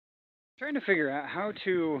Trying to figure out how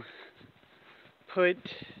to put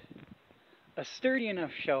a sturdy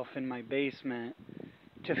enough shelf in my basement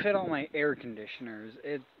to fit all my air conditioners.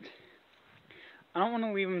 I don't want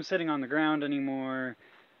to leave them sitting on the ground anymore.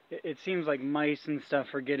 It seems like mice and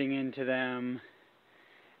stuff are getting into them.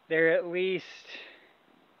 They're at least,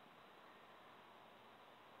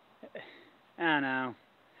 I don't know,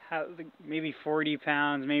 maybe 40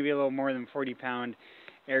 pounds, maybe a little more than 40-pound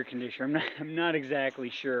air conditioner. I'm not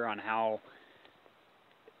exactly sure on how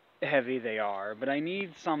heavy they are, but I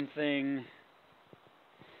need something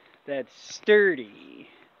that's sturdy,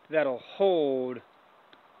 that'll hold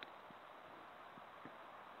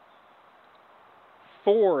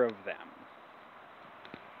 4 of them.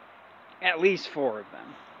 At least 4 of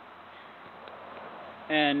them.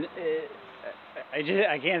 And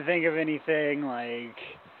I can't think of anything. Like,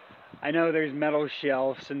 I know there's metal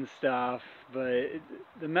shelves and stuff, but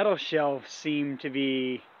the metal shelves seem to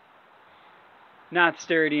be not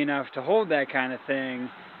sturdy enough to hold that kind of thing,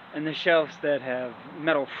 and the shelves that have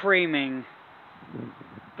metal framing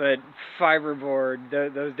but fiberboard,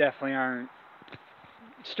 those definitely aren't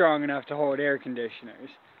strong enough to hold air conditioners.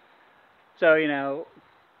 So,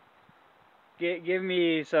 give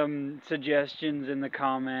me some suggestions in the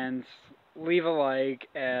comments, leave a like,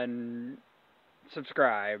 and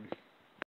subscribe.